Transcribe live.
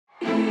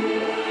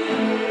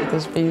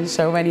There's been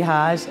so many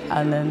highs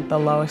and then the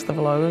lowest of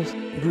lows.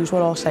 You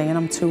were all saying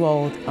I'm too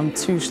old, I'm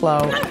too slow.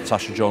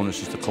 Tasha Jonas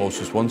is the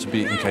closest one to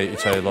beating Katie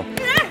Taylor.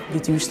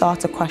 You do start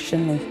to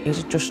question me, is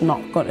it just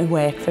not going to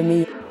work for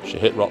me? She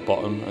hit rock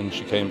bottom and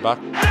she came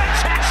back.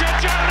 Natasha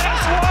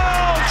Jonas,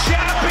 world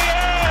champion!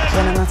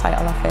 Winning the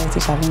title at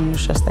 37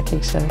 was just a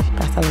case of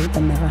better late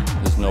than never.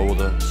 There's no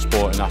other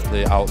sporting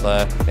athlete out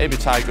there. Maybe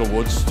Tiger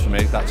Woods to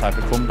make that type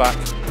of comeback.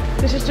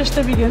 This is just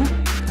the beginning.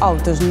 Oh,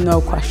 there's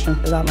no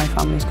question that my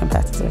family's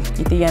competitive.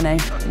 Your DNA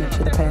makes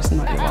you the person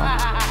that you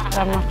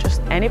are. I'm not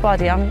just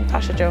anybody, I'm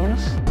Tasha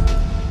Jonas.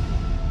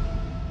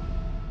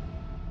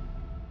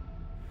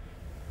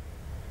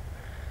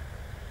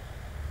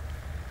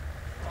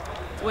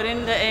 We're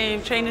in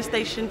the training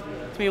station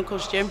to my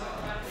uncle's gym.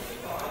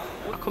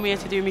 I come here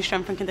to do my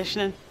strength and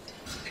conditioning.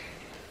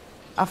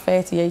 At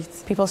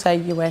 38, people say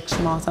you work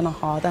smarter, not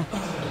harder.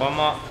 One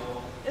more.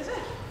 Is it?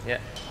 Yeah.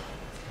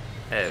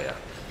 There we are.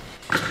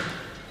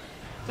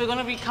 We're going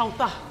to recount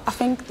that. I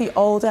think the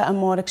older and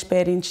more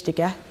experienced you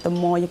get, the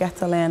more you get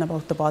to learn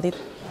about the body.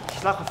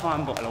 She's like a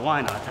fine bottle of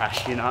wine,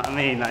 Natasha, you know what I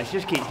mean? Like, she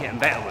just keeps getting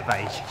better with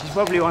age. She's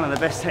probably one of the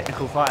best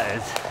technical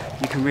fighters.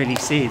 You can really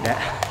see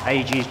that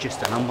age is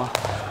just a number.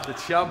 The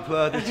champ,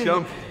 the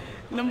champ.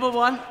 Number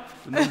one.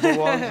 The number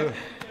one.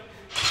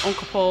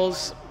 Uncle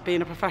Paul's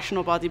being a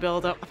professional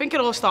bodybuilder. I think it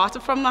all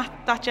started from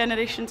that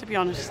generation, to be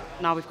honest.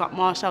 Now we've got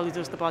Marcel who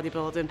does the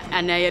bodybuilding,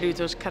 Anaya who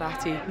does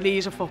karate,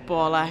 Lee's a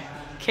footballer,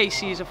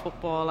 Casey's a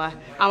footballer,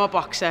 I'm a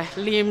boxer,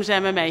 Liam's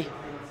MMA.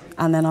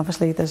 And then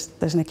obviously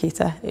there's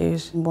Nikita,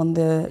 who's won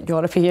the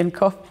European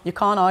Cup. You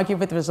can't argue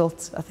with the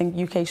results. I think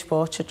UK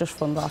sport should just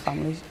fund our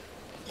families.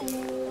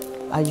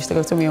 I used to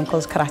go to my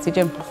uncle's karate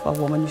gym. A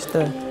woman used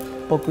to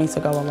bug me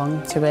to go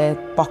along to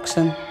a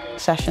boxing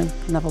session.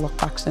 Never looked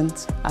back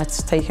since.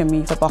 It's taken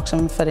me to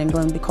boxing for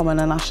England, becoming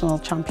a national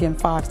champion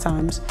 5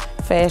 times.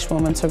 First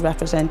woman to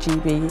represent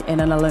GB in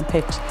an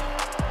Olympics.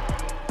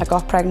 I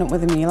got pregnant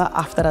with Emila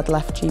after I'd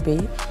left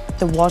GB.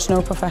 There was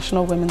no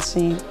professional women's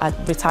scene.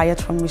 I'd retired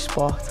from my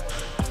sport.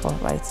 I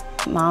thought, right,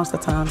 now's the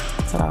time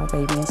to have a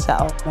baby and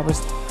settle. I was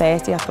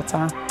 30 at the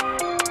time.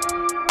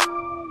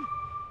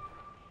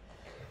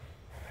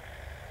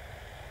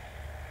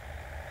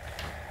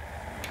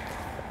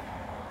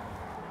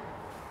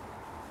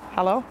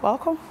 Hello,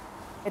 welcome.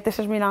 This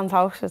is my nan's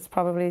house. It's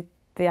probably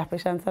the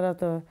epicentre of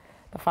the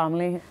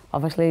family.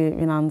 Obviously,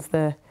 my nan's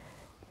the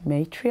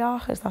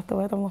matriarch. Is that the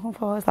word I'm looking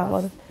for? Is that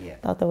what? Yeah.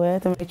 That the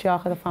word? The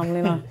matriarch of the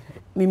family now.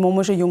 My mum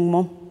was a young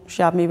mum.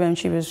 She had me when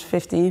she was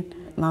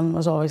 15. Nan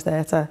was always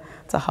there to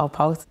help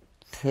out.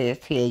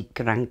 38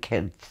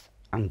 grandkids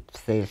and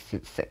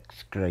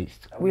 36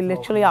 greats. We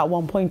literally at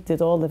one point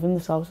did all live in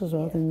this house as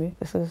well, didn't we?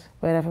 This is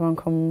where everyone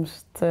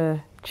comes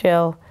to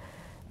chill,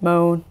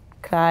 moan,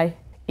 cry,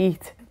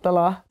 eat. The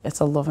lot.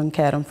 It's a loving,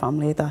 caring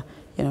family that,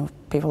 you know,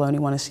 people only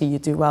want to see you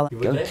do well.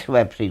 Go to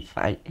every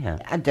fight, yeah.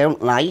 I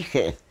don't like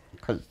it,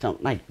 because I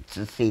don't like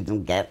to see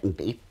them getting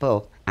beat,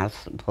 but I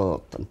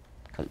support them,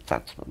 because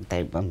that's what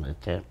they want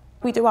to do.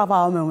 We do have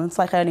our moments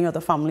like any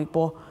other family,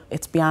 but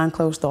it's behind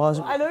closed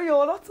doors. I know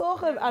you're not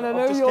talking, and I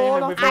know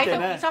you're not. I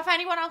don't eat off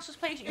anyone else's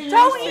plate.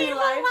 Don't even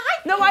lie.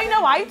 No, I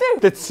know I do.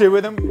 The two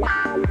of them.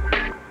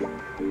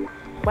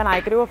 When I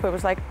grew up, it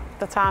was like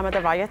the time of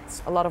the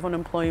riots, a lot of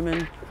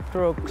unemployment,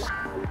 drugs,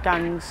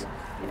 gangs,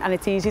 and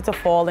it's easy to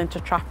fall into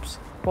traps.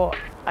 But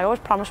I always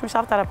promised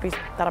myself that I'd be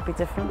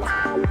different.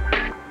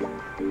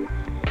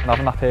 And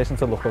having that person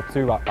to look up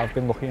to, I've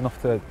been lucky enough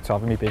to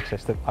have my big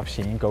sister I've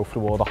seen go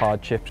through all the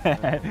hardships.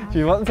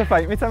 She wanted to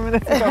fight me 10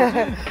 minutes ago.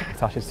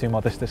 Tasha's too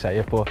modest to say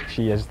it, but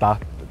she is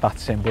that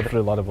symbol for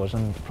a lot of us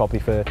and probably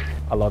for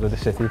a lot of the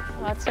city.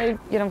 I'd say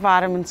your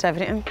environment's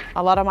everything.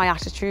 A lot of my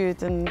attitude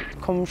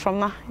comes from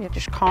that. You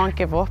just can't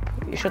give up.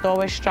 You should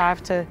always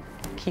strive to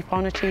keep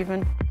on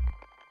achieving.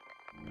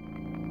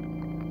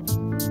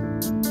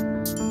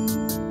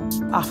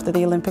 After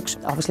the Olympics,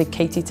 obviously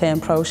Katie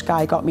turned pro,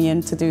 Sky got me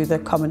in to do the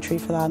commentary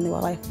for that, and they were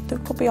like, there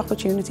could be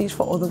opportunities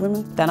for other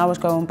women. Then I was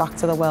going back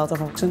to the world of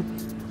boxing.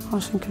 I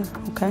was thinking,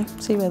 okay,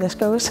 see where this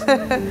goes.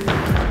 Good,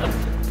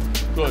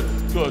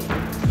 good.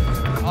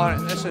 All right,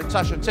 listen,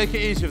 Tasha, take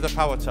it easy with the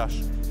power,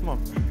 Tash. Come on.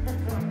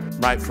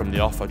 Right from the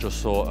off, I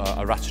just thought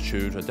her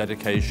attitude, her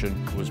dedication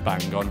was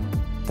bang on.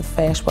 The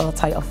first world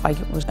title fight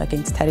was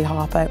against Terry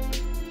Harper.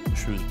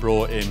 She was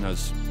brought in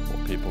as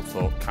what people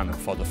thought cannon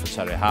fodder for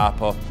Terry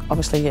Harper.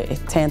 Obviously,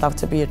 it turned out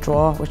to be a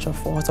draw, which I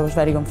thought I was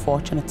very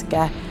unfortunate to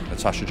get.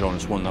 Natasha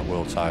Jonas won that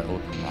world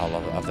title. I'll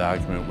have the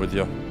argument with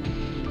you.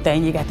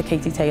 Then you get the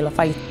Katie Taylor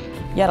fight.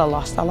 Yeah, I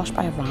lost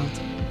by a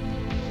round.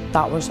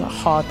 That was a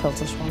hard pill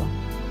to swallow.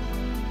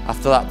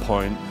 After that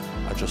point,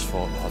 I just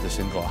thought, oh, this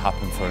ain't got to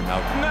happen for her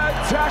now.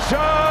 Natasha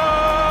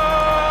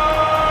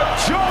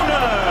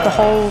Jonas! The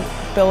whole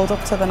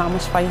build-up to the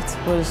Namas fight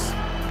was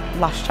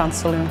last chance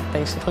saloon,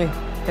 basically.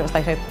 It was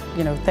like a,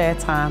 third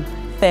time,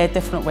 third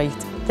different weight,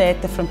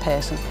 third different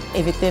person.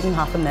 If it didn't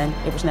happen then,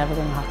 it was never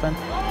going to happen.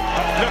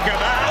 Look at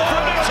that!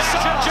 Natasha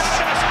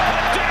Jonas!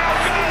 Down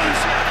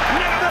goes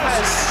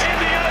Namas in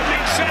the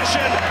opening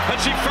session, and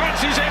she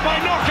fancies it by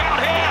knockout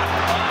here.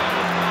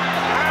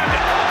 And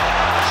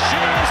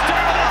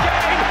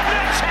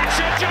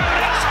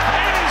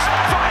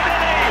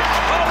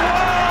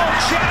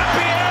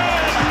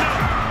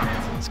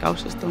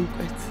house is don't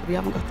quit. We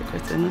haven't got the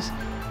quit in us.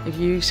 If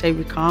you say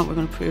we can't, we're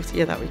going to prove to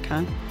you that we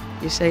can.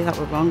 You say that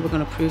we're wrong, we're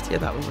going to prove to you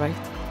that we're right.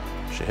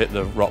 She hit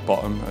the rock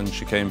bottom and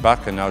she came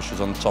back, and now she's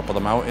on top of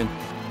the mountain.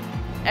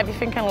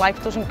 Everything in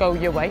life doesn't go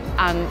your way,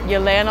 and you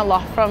learn a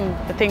lot from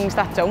the things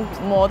that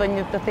don't, more than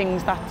the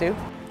things that do.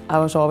 I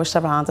was always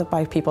surrounded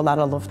by people that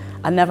I loved.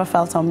 I never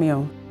felt on my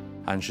own.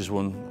 And she's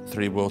won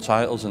 3 world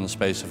titles in the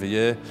space of a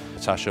year.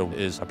 Natasha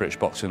is a British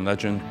boxing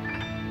legend.